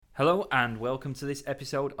Hello and welcome to this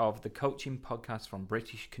episode of the Coaching Podcast from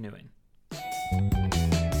British Canoeing.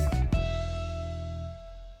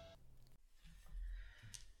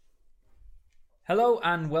 Hello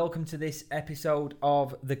and welcome to this episode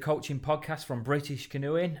of the Coaching Podcast from British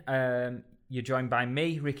Canoeing. You're joined by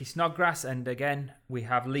me, Ricky Snodgrass, and again we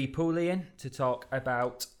have Lee Pooley in to talk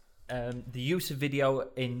about the use of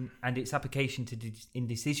video and its application in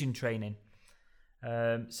decision training.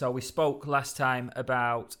 So we spoke last time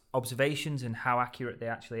about observations and how accurate they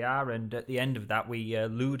actually are, and at the end of that we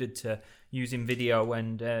alluded to using video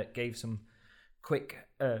and gave some quick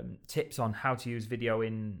tips on how to use video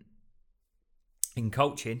in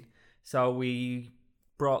coaching. So we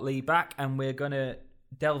brought Lee back and we're going to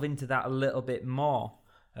delve into that a little bit more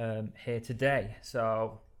here today.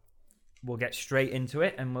 So we'll get straight into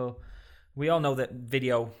it, and we all know that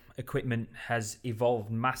video equipment has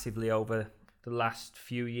evolved massively over the last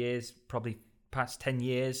few years, probably past 10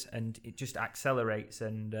 years, and it just accelerates.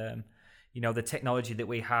 And the technology that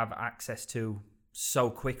we have access to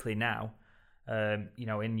so quickly now,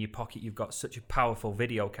 in your pocket you've got such a powerful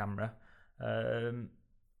video camera.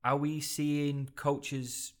 Are we seeing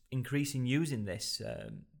coaches increasing using this?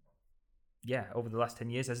 Over the last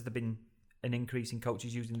 10 years, has there been an increase in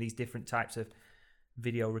coaches using these different types of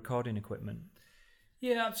video recording equipment?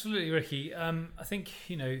 Yeah, absolutely, Ricky. I think,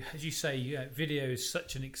 as you say, video is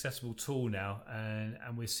such an accessible tool now,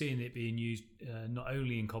 and we're seeing it being used not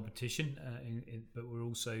only in competition, but we're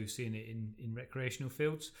also seeing it in recreational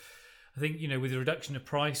fields. I think, with the reduction of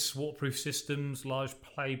price, waterproof systems, large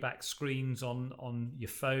playback screens on your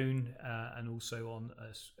phone, and also on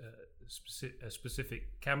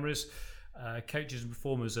specific cameras, coaches and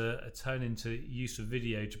performers are turning to use of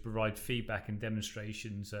video to provide feedback and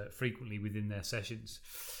demonstrations frequently within their sessions.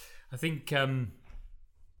 I think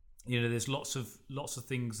there's lots of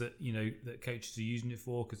things that that coaches are using it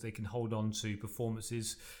for, because they can hold on to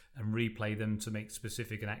performances and replay them to make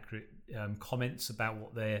specific and accurate comments about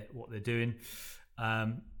what they're doing.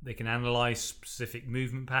 They can analyze specific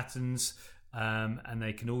movement patterns, and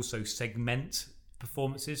they can also segment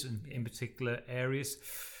performances in particular areas.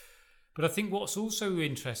 But I think what's also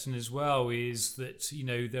interesting as well is that,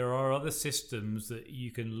 there are other systems that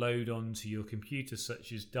you can load onto your computer,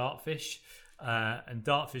 such as Dartfish. And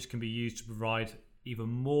Dartfish can be used to provide even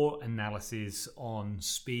more analysis on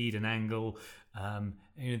speed and angle.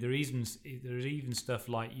 There's even stuff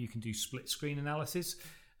like you can do split screen analysis,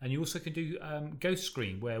 and you also can do ghost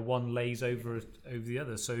screen, where one lays over the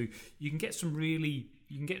other. So you can get really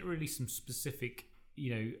some specific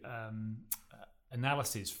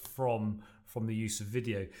analysis from the use of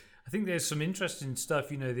video. I think there's some interesting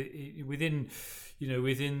stuff within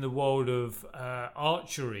the world of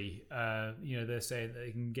archery. They're saying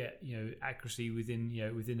they can get accuracy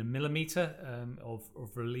within a millimeter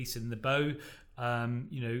of release in the bow.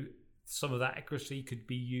 Some of that accuracy could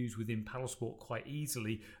be used within paddle sport quite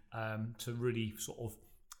easily to really sort of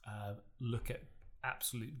look at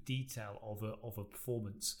absolute detail of a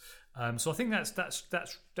performance. So I think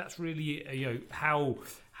that's really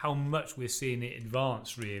how much we're seeing it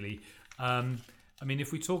advance, really.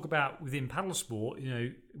 If we talk about within paddle sport,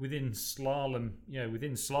 within slalom,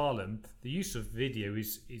 the use of video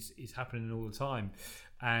is happening all the time,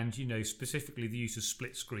 and specifically the use of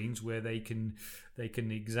split screens, where they can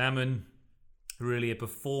examine really a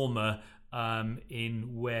performer in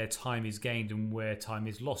where time is gained and where time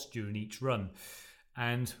is lost during each run.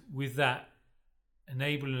 And with that,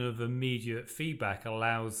 enabling of immediate feedback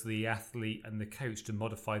allows the athlete and the coach to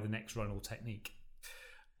modify the next run or technique.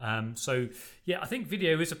 I think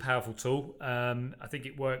video is a powerful tool. I think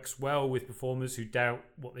it works well with performers who doubt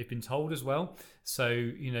what they've been told as well. So,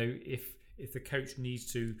 if the coach needs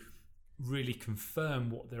to really confirm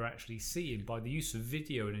what they're actually seeing by the use of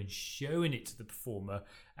video and then showing it to the performer,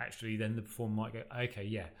 actually then the performer might go, okay,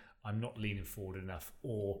 yeah, I'm not leaning forward enough,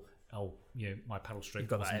 or my paddle stroke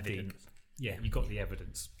wasn't deep. Yeah, you got the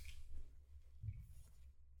evidence.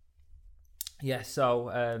 Yeah, so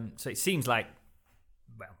it seems like,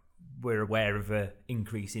 we're aware of an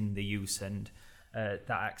increase in the use and that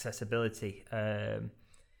accessibility.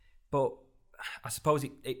 But I suppose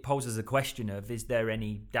it poses a question of, is there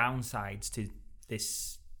any downsides to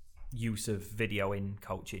this use of video in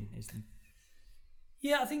coaching?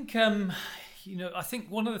 Yeah, I think I think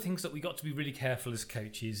one of the things that we got to be really careful as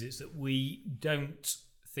coaches is that we don't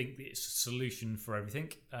think that it's a solution for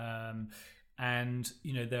everything, and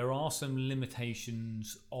there are some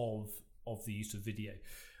limitations of the use of video,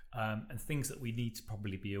 and things that we need to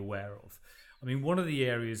probably be aware of. One of the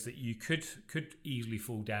areas that you could easily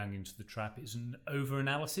fall down into the trap is an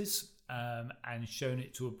over-analysis, and showing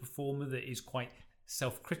it to a performer that is quite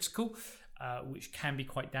self-critical, which can be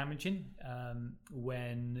quite damaging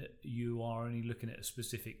when you are only looking at a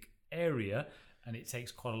specific area, and it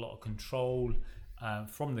takes quite a lot of control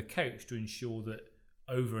from the coach to ensure that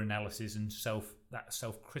over-analysis and that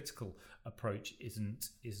self-critical approach isn't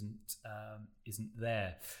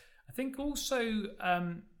there. I think also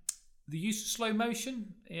the use of slow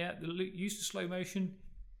motion,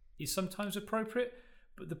 is sometimes appropriate,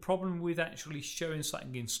 but the problem with actually showing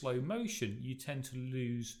something in slow motion, you tend to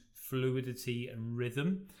lose fluidity and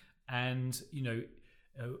rhythm, and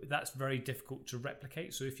that's very difficult to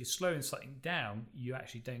replicate. So if you're slowing something down, you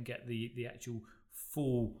actually don't get the actual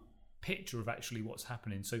full picture of actually what's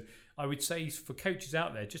happening. So I would say for coaches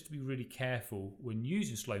out there, just to be really careful when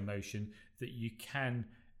using slow motion, that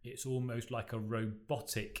it's almost like a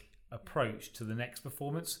robotic approach to the next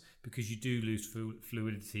performance, because you do lose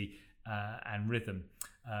fluidity and rhythm,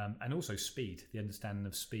 and also speed, the understanding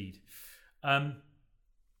of speed.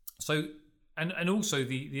 So also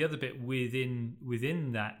the other bit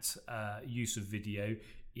within that use of video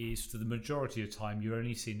is, for the majority of the time, you're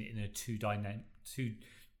only seeing it in a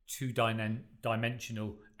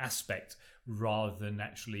two-dimensional aspect, rather than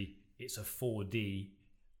actually it's a 4D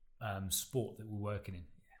sport that we're working in.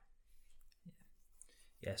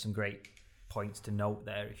 Yeah, some great points to note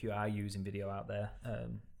there if you are using video out there.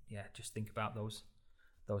 Just think about those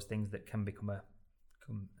things that can become a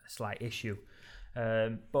slight issue.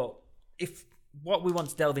 But if what we want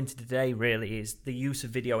to delve into today really is the use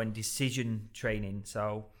of video in decision training.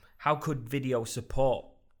 So how could video support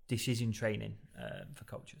decision training for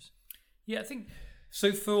coaches? Yeah, I think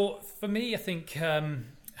so. For me, I think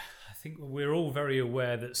we're all very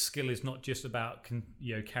aware that skill is not just about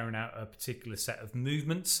carrying out a particular set of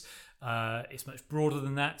movements. It's much broader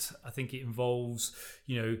than that. I think it involves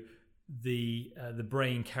the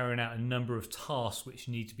brain carrying out a number of tasks which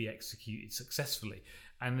need to be executed successfully.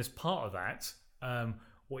 And as part of that,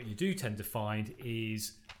 what you do tend to find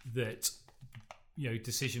is that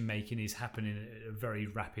decision making is happening at a very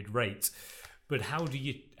rapid rate. But how do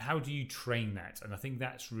you train that? And I think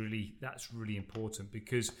that's really important,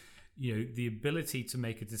 because the ability to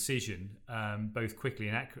make a decision both quickly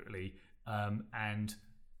and accurately and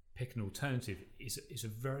pick an alternative is a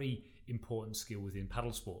very important skill within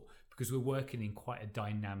paddle sport, because we're working in quite a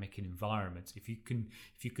dynamic environment. If you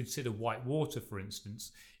consider white water, for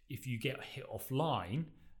instance, if you get hit offline,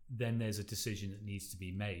 then there's a decision that needs to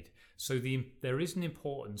be made. So there is an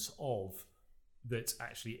importance of that.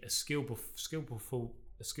 Actually, a skillful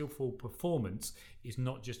performance is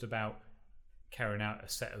not just about carrying out a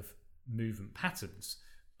set of movement patterns,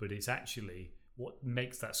 but it's actually what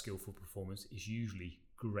makes that skillful performance is usually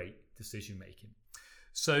great decision making.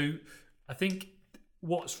 So I think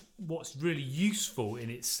what's really useful in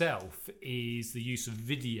itself is the use of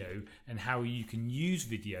video, and how you can use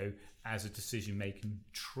video as a decision making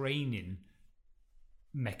training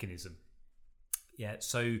mechanism. Yeah,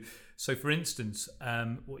 so for instance,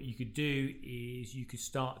 what you could do is you could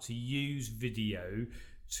start to use video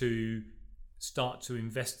to start to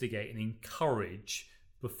investigate and encourage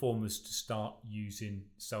performers to start using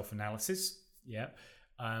self-analysis. Yeah,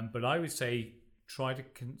 but I would say try to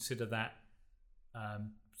consider that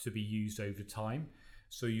to be used over time.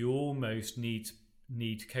 So you almost need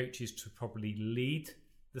coaches to probably lead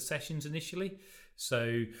the sessions initially.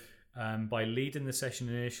 So by leading the session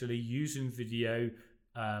initially, using video,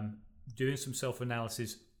 doing some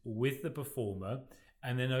self-analysis with the performer,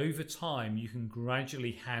 and then over time you can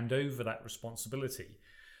gradually hand over that responsibility,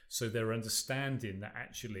 so they're understanding that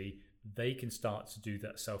actually they can start to do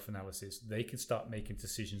that self-analysis, they can start making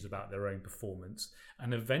decisions about their own performance,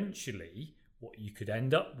 and eventually what you could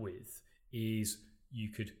end up with is you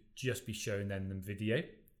could just be showing them video,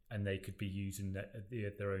 and they could be using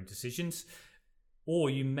their own decisions. Or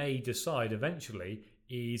you may decide eventually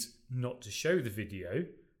is not to show the video,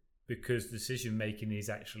 because decision making is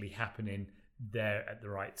actually happening there at the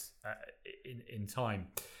right in time.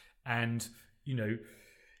 And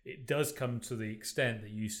it does come to the extent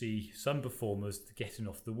that you see some performers getting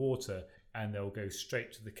off the water and they'll go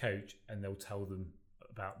straight to the coach and they'll tell them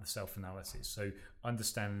about the self-analysis. So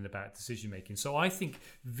understanding about decision making. So I think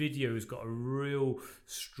video has got a real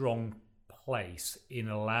strong place in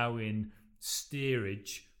allowing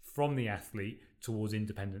steerage from the athlete towards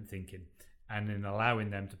independent thinking, and in allowing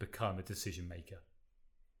them to become a decision maker.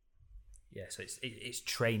 Yeah, so it's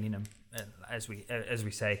training them, as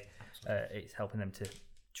we say, it's helping them to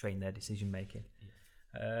train their decision making.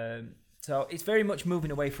 Yeah. So it's very much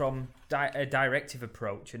moving away from a directive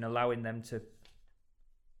approach and allowing them to,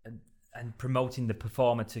 and promoting the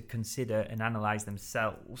performer to consider and analyze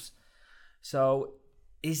themselves. So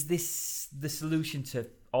is this the solution to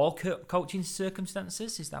all coaching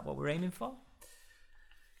circumstances? Is that what we're aiming for?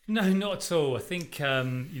 No, not at all. I think, I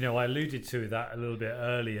alluded to that a little bit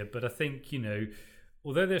earlier, but I think,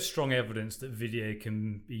 although there's strong evidence that video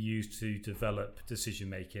can be used to develop decision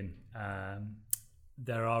making,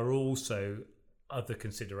 there are also other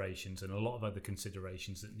considerations and a lot of other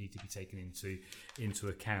considerations that need to be taken into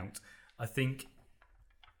account. I think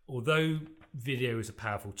although video is a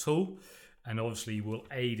powerful tool and obviously will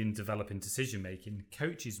aid in developing decision making,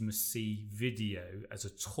 coaches must see video as a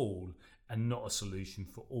tool and not a solution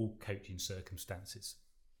for all coaching circumstances.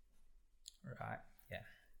 Right.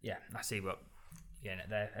 Yeah. I see what you're getting at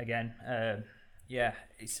there again.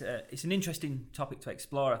 It's an interesting topic to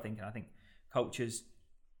explore, I think, and I think coaches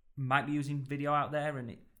might be using video out there,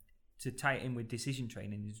 and to tie it in with decision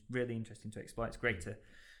training is really interesting to explore. It's great to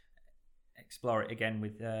explore it again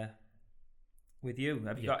with you.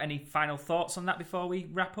 Have you got any final thoughts on that before we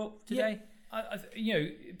wrap up today? Yeah.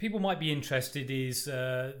 People might be interested. There's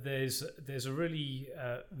a really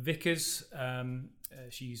Vickers.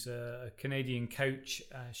 She's a Canadian coach.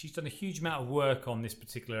 She's done a huge amount of work on this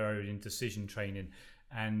particular area in decision training.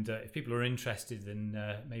 And if people are interested, then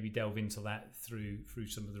maybe delve into that through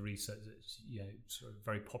some of the research that's, sort of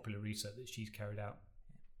very popular research that she's carried out.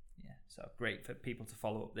 Yeah, so great for people to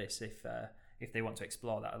follow up this if they want to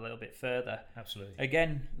explore that a little bit further. Absolutely.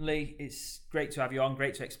 Again, Lee, it's great to have you on.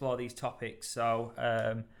 Great to explore these topics. So,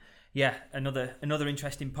 another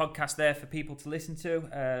interesting podcast there for people to listen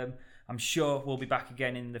to. I'm sure we'll be back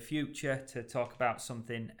again in the future to talk about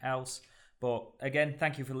something else. But again,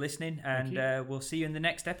 thank you for listening, and we'll see you in the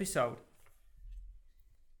next episode.